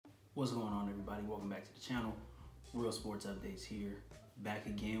What's going on, everybody? Welcome back to the channel. Real Sports Updates here, back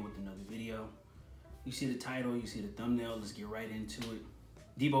again with another video. You see the title, you see the thumbnail, let's get right into it.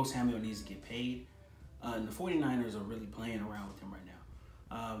 Deebo Samuel needs to get paid. And the 49ers are really playing around with him right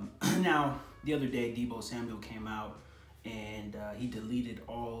now. Now, the other day, Deebo Samuel came out and he deleted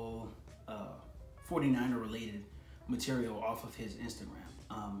all 49er-related material off of his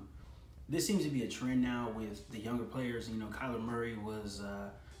Instagram. This seems to be a trend now with the younger players. You know, Kyler Murray was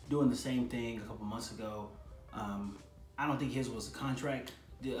doing the same thing a couple months ago. I don't think his was a contract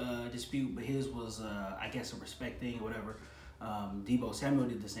dispute, but his was, I guess, a respect thing or whatever. Deebo Samuel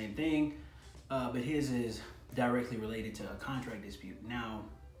did the same thing, but his is directly related to a contract dispute. Now,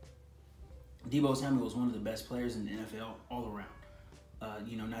 Deebo Samuel is one of the best players in the NFL all around.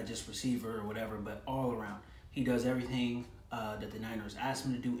 You know, not just receiver or whatever, but all around. He does everything that the Niners asked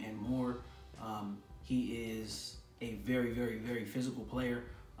him to do and more. He is a very, very, very physical player.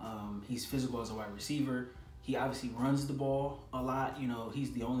 He's physical as a wide receiver. He obviously runs the ball a lot. You know,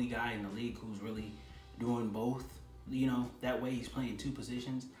 he's the only guy in the league who's really doing both. You know, that way he's playing two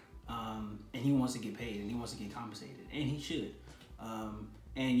positions. And he wants to get paid and he wants to get compensated. And he should.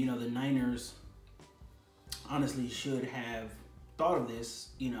 And, you know, the Niners honestly should have thought of this,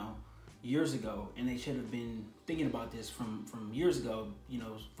 you know, years ago, and they should have been thinking about this from years ago, you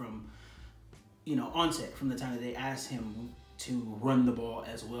know, from, you know, onset, from the time that they asked him to run the ball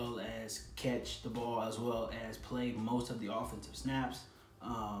as well as catch the ball as well as play most of the offensive snaps.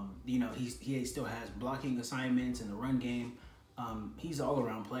 You know, he still has blocking assignments in the run game. He's an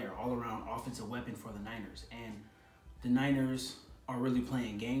all-around player, all-around offensive weapon for the Niners, and the Niners are really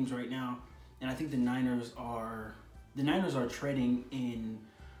playing games right now, and I think the Niners are treading in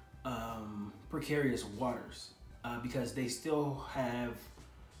precarious waters because they still have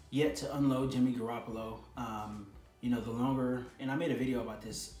yet to unload Jimmy Garoppolo. You know, the longer, and I made a video about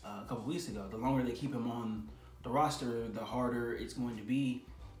this a couple weeks ago, the longer they keep him on the roster, the harder it's going to be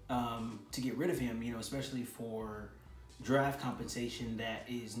to get rid of him, you know, especially for draft compensation that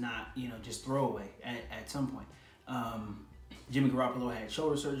is not, you know, just throwaway at some point. Jimmy Garoppolo had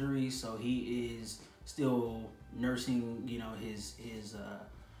shoulder surgery, so he is still nursing, you know, his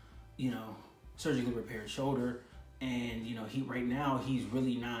you know, surgically repaired shoulder. And, you know, right now, he's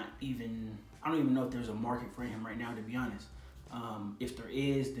really not even, I don't even know if there's a market for him right now, to be honest. If there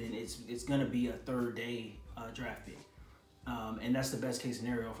is, then it's going to be a third-day draft pick. And that's the best case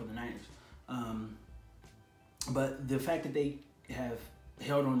scenario for the Niners. But the fact that they have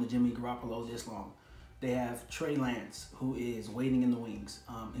held on to Jimmy Garoppolo this long, they have Trey Lance, who is waiting in the wings.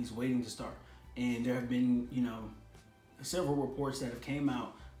 He's waiting to start. And there have been, you know, several reports that have came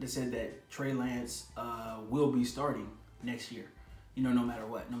out that said that Trey Lance will be starting next year. You know, no matter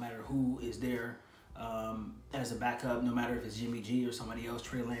what, no matter who is there as a backup, no matter if it's Jimmy G or somebody else,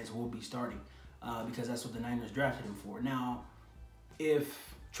 Trey Lance will be starting because that's what the Niners drafted him for. Now,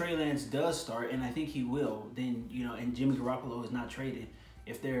 if Trey Lance does start, and I think he will, then, you know, and Jimmy Garoppolo is not traded,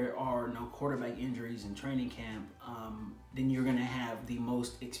 if there are no quarterback injuries in training camp, then you're going to have the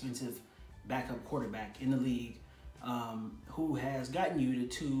most expensive backup quarterback in the league who has gotten you to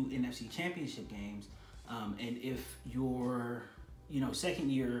 2 NFC championship games. And if your, you know,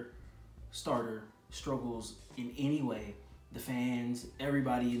 second-year starter struggles in any way, the fans,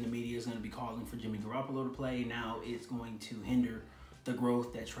 everybody in the media is going to be calling for Jimmy Garoppolo to play. Now it's going to hinder the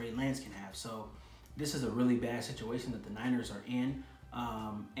growth that Trey Lance can have. So this is a really bad situation that the Niners are in.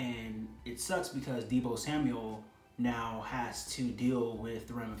 And it sucks because Deebo Samuel now has to deal with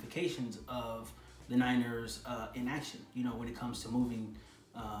the ramifications of the Niners inaction, you know, when it comes to moving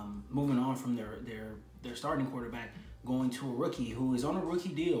on from their starting quarterback, going to a rookie who is on a rookie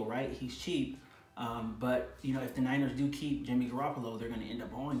deal, right? He's cheap. But, you know, if the Niners do keep Jimmy Garoppolo, they're going to end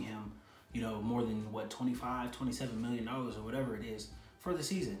up owing him, you know, more than, what, $27 million or whatever it is for the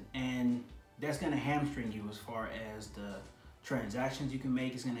season. And that's going to hamstring you as far as the transactions you can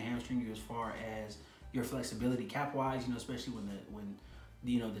make. It's going to hamstring you as far as your flexibility cap-wise, you know, especially when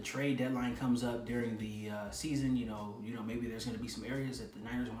you know, the trade deadline comes up during the season. You know, maybe there's going to be some areas that the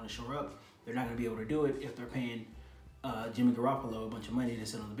Niners want to shore up. They're not going to be able to do it if they're paying Jimmy Garoppolo a bunch of money to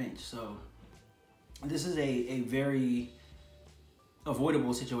sit on the bench. So this is a very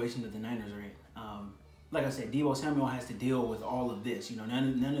avoidable situation that the Niners are in. Like I said, Deebo Samuel has to deal with all of this. You know,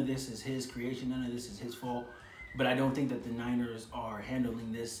 none of this is his creation. None of this is his fault. But I don't think that the Niners are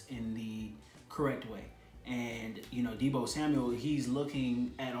handling this in the correct way. And, you know, Deebo Samuel, he's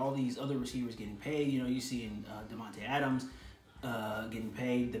looking at all these other receivers getting paid. You know, you see in Devontae Adams getting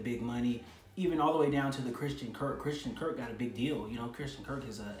paid the big money, even all the way down to the Christian Kirk. Christian Kirk got a big deal. You know, Christian Kirk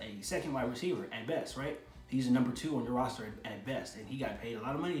is a second wide receiver at best, right? He's a number 2 on the roster at best, and he got paid a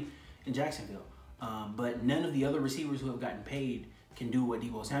lot of money in Jacksonville. But none of the other receivers who have gotten paid can do what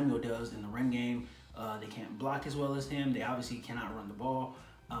Deebo Samuel does in the run game. They can't block as well as him. They obviously cannot run the ball.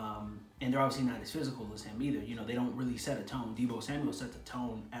 And they're obviously not as physical as him either. You know, they don't really set a tone. Deebo Samuel sets a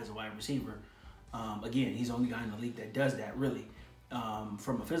tone as a wide receiver. Again, he's the only guy in the league that does that, really,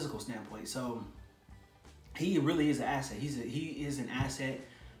 from a physical standpoint. So he really is an asset. He is an asset.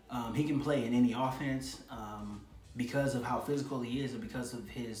 He can play in any offense because of how physical he is and because of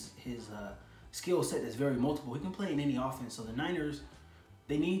his skill set that's very multiple. He can play in any offense. So the Niners,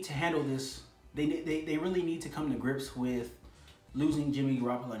 they need to handle this. They really need to come to grips with losing Jimmy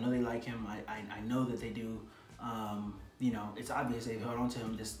Garoppolo. I know they like him. I know that they do. You know, it's obvious they've held on to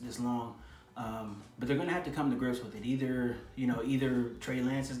him this long. But they're going to have to come to grips with it. Either Trey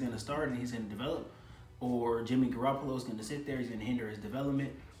Lance is going to start and he's going to develop, or Jimmy Garoppolo is going to sit there. He's going to hinder his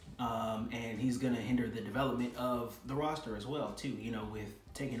development, and he's going to hinder the development of the roster as well, too. You know, with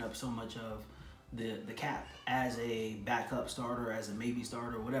taking up so much of the cap as a backup starter, as a maybe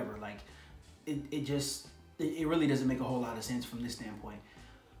starter, whatever. Like, it really doesn't make a whole lot of sense from this standpoint.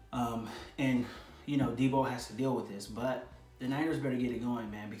 And, you know, Deebo has to deal with this. But the Niners better get it going,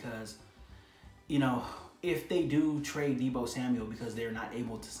 man, because, you know, if they do trade Deebo Samuel because they're not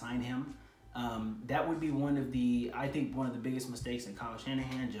able to sign him, that would be one of the biggest mistakes that Kyle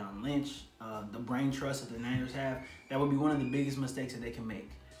Shanahan, John Lynch, the brain trust that the Niners have, that would be one of the biggest mistakes that they can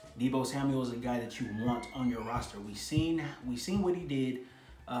make. Deebo Samuel is a guy that you want on your roster. We've seen what he did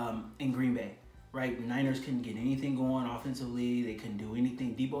in Green Bay, right? The Niners couldn't get anything going offensively. They couldn't do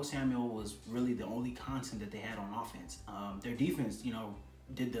anything. Deebo Samuel was really the only constant that they had on offense. Their defense, you know,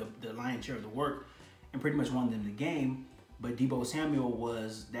 did the lion's share of the work and pretty much won them the game. But Deebo Samuel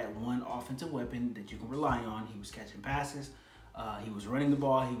was that one offensive weapon that you can rely on. He was catching passes. He was running the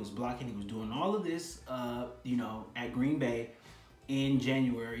ball. He was blocking. He was doing all of this, you know, at Green Bay in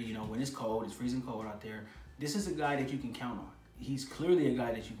January, you know, when it's cold, it's freezing cold out there. This is a guy that you can count on. He's clearly a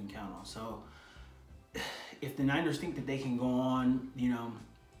guy that you can count on. So if the Niners think that they can go on, you know,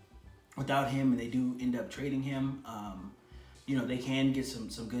 without him and they do end up trading him, you know, they can get some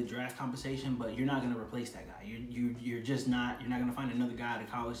good draft compensation, but you're not going to replace that guy. You're just not. You're not going to find another guy out of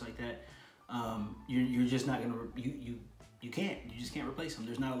college like that. You're just not going to. You can't. You just can't replace him.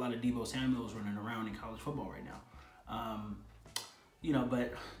 There's not a lot of Deebo Samuels running around in college football right now. You know,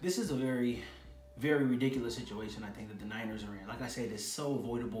 but this is a very, very ridiculous situation, I think, that the Niners are in. Like I said, it's so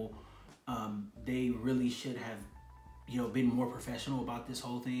avoidable. They really should have, you know, been more professional about this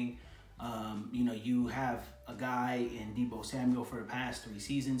whole thing. You know, you have a guy in Deebo Samuel for the past 3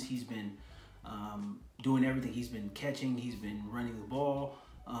 seasons. He's been doing everything. He's been catching. He's been running the ball.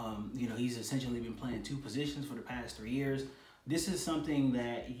 You know, he's essentially been playing 2 positions for the past 3 years. This is something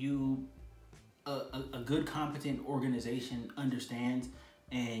that a good, competent organization understands,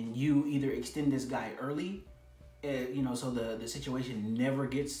 and you either extend this guy early, you know, so the situation never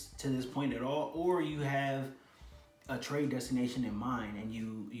gets to this point at all, or you have a trade destination in mind, and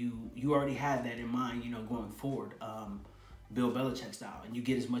you already have that in mind, you know, going forward, Bill Belichick style, and you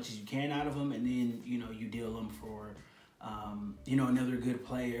get as much as you can out of them, and then, you know, you deal them for, you know, another good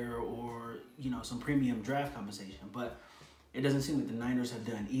player, or, you know, some premium draft compensation. But it doesn't seem like the Niners have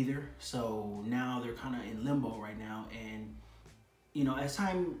done either. So now they're kind of in limbo right now. And, you know, as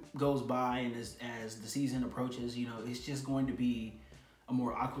time goes by and as the season approaches, you know, it's just going to be a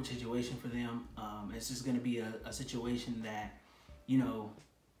more awkward situation for them. It's just going to be a situation that, you know,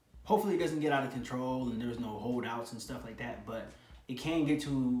 hopefully it doesn't get out of control and there's no holdouts and stuff like that. But it can get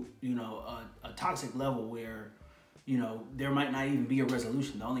to, you know, a toxic level where, you know, there might not even be a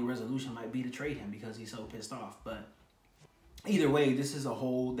resolution. The only resolution might be to trade him because he's so pissed off. But either way, this is a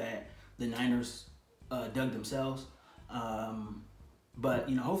hole that the Niners dug themselves. But,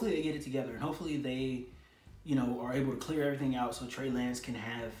 you know, hopefully they get it together, and hopefully they, you know, are able to clear everything out so Trey Lance can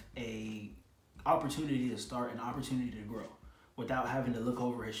have a opportunity to start, an opportunity to grow without having to look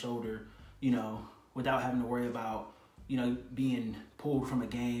over his shoulder, you know, without having to worry about, you know, being pulled from a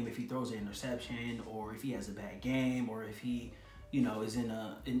game if he throws an interception, or if he has a bad game, or if he, you know, is in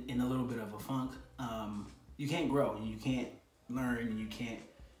a little bit of a funk. You can't grow, and you can't learn, and you can't,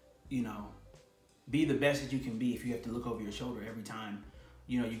 you know, be the best that you can be if you have to look over your shoulder every time,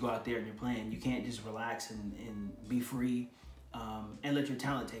 you know, you go out there and you're playing. You can't just relax and be free, and let your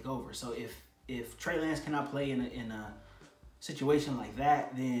talent take over. So if Trey Lance cannot play in a situation like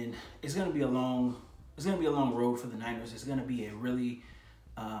that, then it's gonna be a long road for the Niners. It's gonna be a really,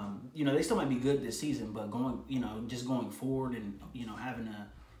 you know, they still might be good this season, but just going forward, and, you know, having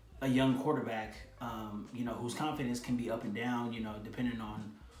a young quarterback, you know, whose confidence can be up and down, you know, depending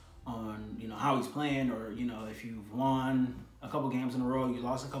on, you know, how he's playing, or, you know, if you've won a couple games in a row. You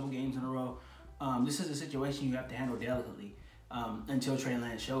lost a couple games in a row. This is a situation you have to handle delicately until Trey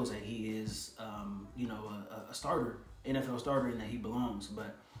Lance shows that he is, you know, a starter, NFL starter, and that he belongs.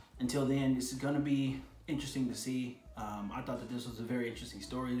 But until then, it's going to be interesting to see. I thought that this was a very interesting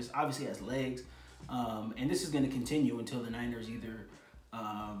story. This obviously has legs, and this is going to continue until the Niners either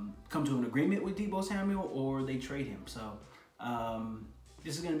come to an agreement with Deebo Samuel or they trade him. So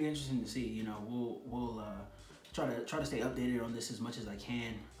this is going to be interesting to see. You know, we'll try to stay updated on this as much as I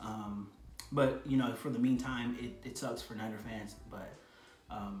can. But you know, for the meantime, it sucks for Niner fans, but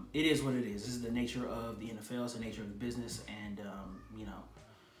it is what it is. This is the nature of the NFL. It's the nature of the business, and you know,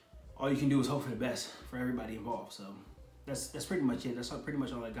 all you can do is hope for the best for everybody involved. So that's pretty much it. That's pretty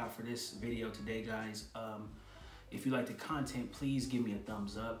much all I got for this video today, guys. If you like the content, please give me a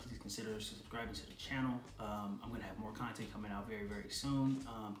thumbs up. Please consider subscribing to the channel. I'm going to have more content coming out very, very soon.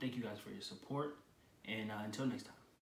 Thank you guys for your support. And until next time.